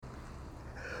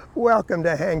Welcome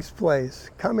to Hank's Place,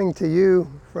 coming to you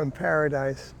from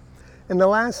paradise. In the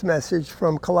last message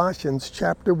from Colossians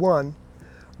chapter 1,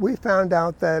 we found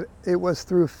out that it was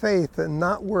through faith and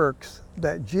not works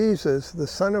that Jesus, the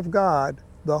Son of God,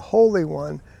 the Holy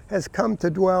One, has come to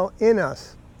dwell in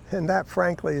us. And that,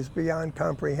 frankly, is beyond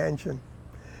comprehension.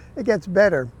 It gets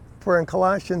better, for in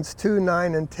Colossians 2,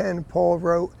 9, and 10, Paul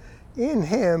wrote, "In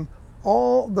him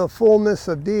all the fullness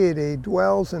of deity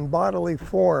dwells in bodily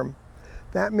form."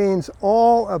 That means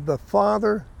all of the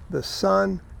Father, the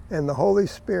Son, and the Holy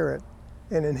Spirit.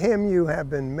 And in him you have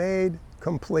been made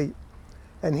complete.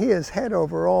 And he is head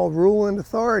over all rule and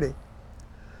authority.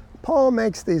 Paul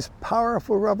makes these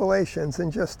powerful revelations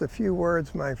in just a few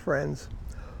words, my friends.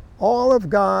 All of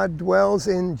God dwells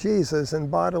in Jesus in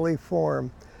bodily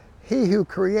form. He who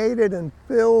created and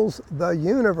fills the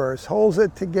universe, holds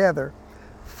it together,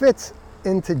 fits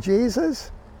into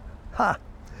Jesus? Ha!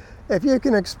 If you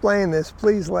can explain this,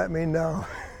 please let me know.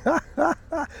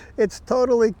 It's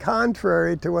totally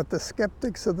contrary to what the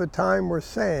skeptics of the time were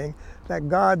saying, that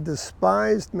God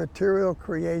despised material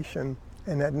creation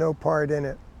and had no part in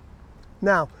it.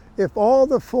 Now, if all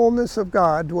the fullness of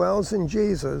God dwells in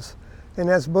Jesus, and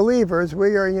as believers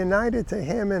we are united to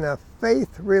him in a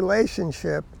faith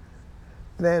relationship,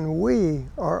 then we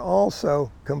are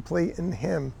also complete in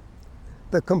him.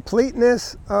 The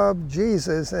completeness of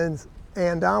Jesus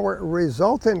and our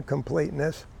resultant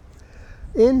completeness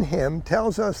in him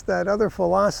tells us that other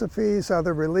philosophies,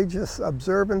 other religious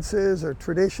observances or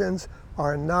traditions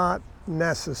are not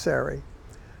necessary.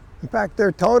 In fact,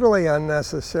 they're totally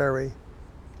unnecessary.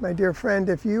 My dear friend,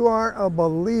 if you are a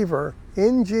believer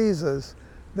in Jesus,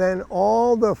 then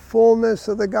all the fullness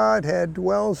of the Godhead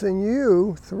dwells in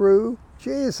you through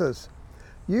Jesus.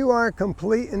 You are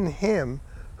complete in him,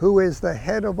 who is the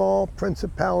head of all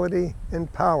principality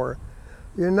and power.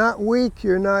 You're not weak,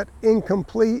 you're not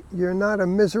incomplete, you're not a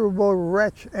miserable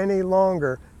wretch any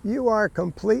longer. You are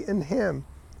complete in him.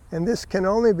 And this can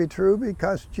only be true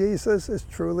because Jesus is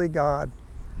truly God.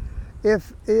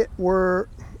 If he were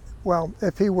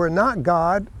not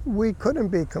God, we couldn't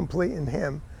be complete in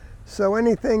him. So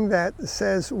anything that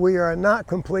says we are not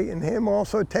complete in him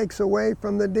also takes away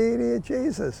from the deity of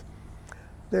Jesus.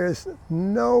 There's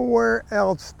nowhere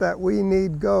else that we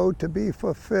need go to be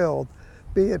fulfilled,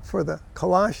 be it for the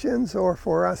Colossians or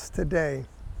for us today.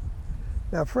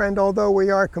 Now, friend, although we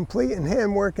are complete in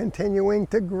him, we're continuing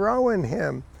to grow in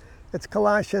him. It's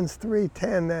Colossians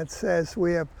 3:10 that says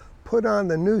we have put on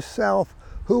the new self,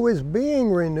 who is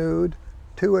being renewed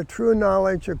to a true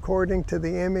knowledge according to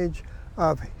the image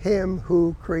of him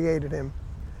who created him.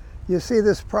 You see,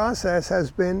 this process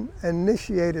has been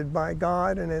initiated by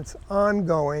God, and it's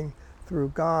ongoing through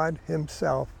God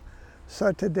himself.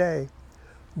 So today,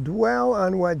 dwell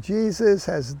on what Jesus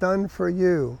has done for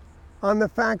you, on the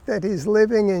fact that he's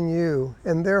living in you,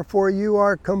 and therefore you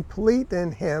are complete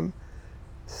in him.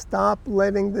 Stop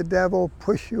letting the devil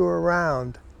push you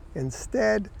around.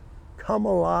 Instead, come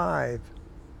alive.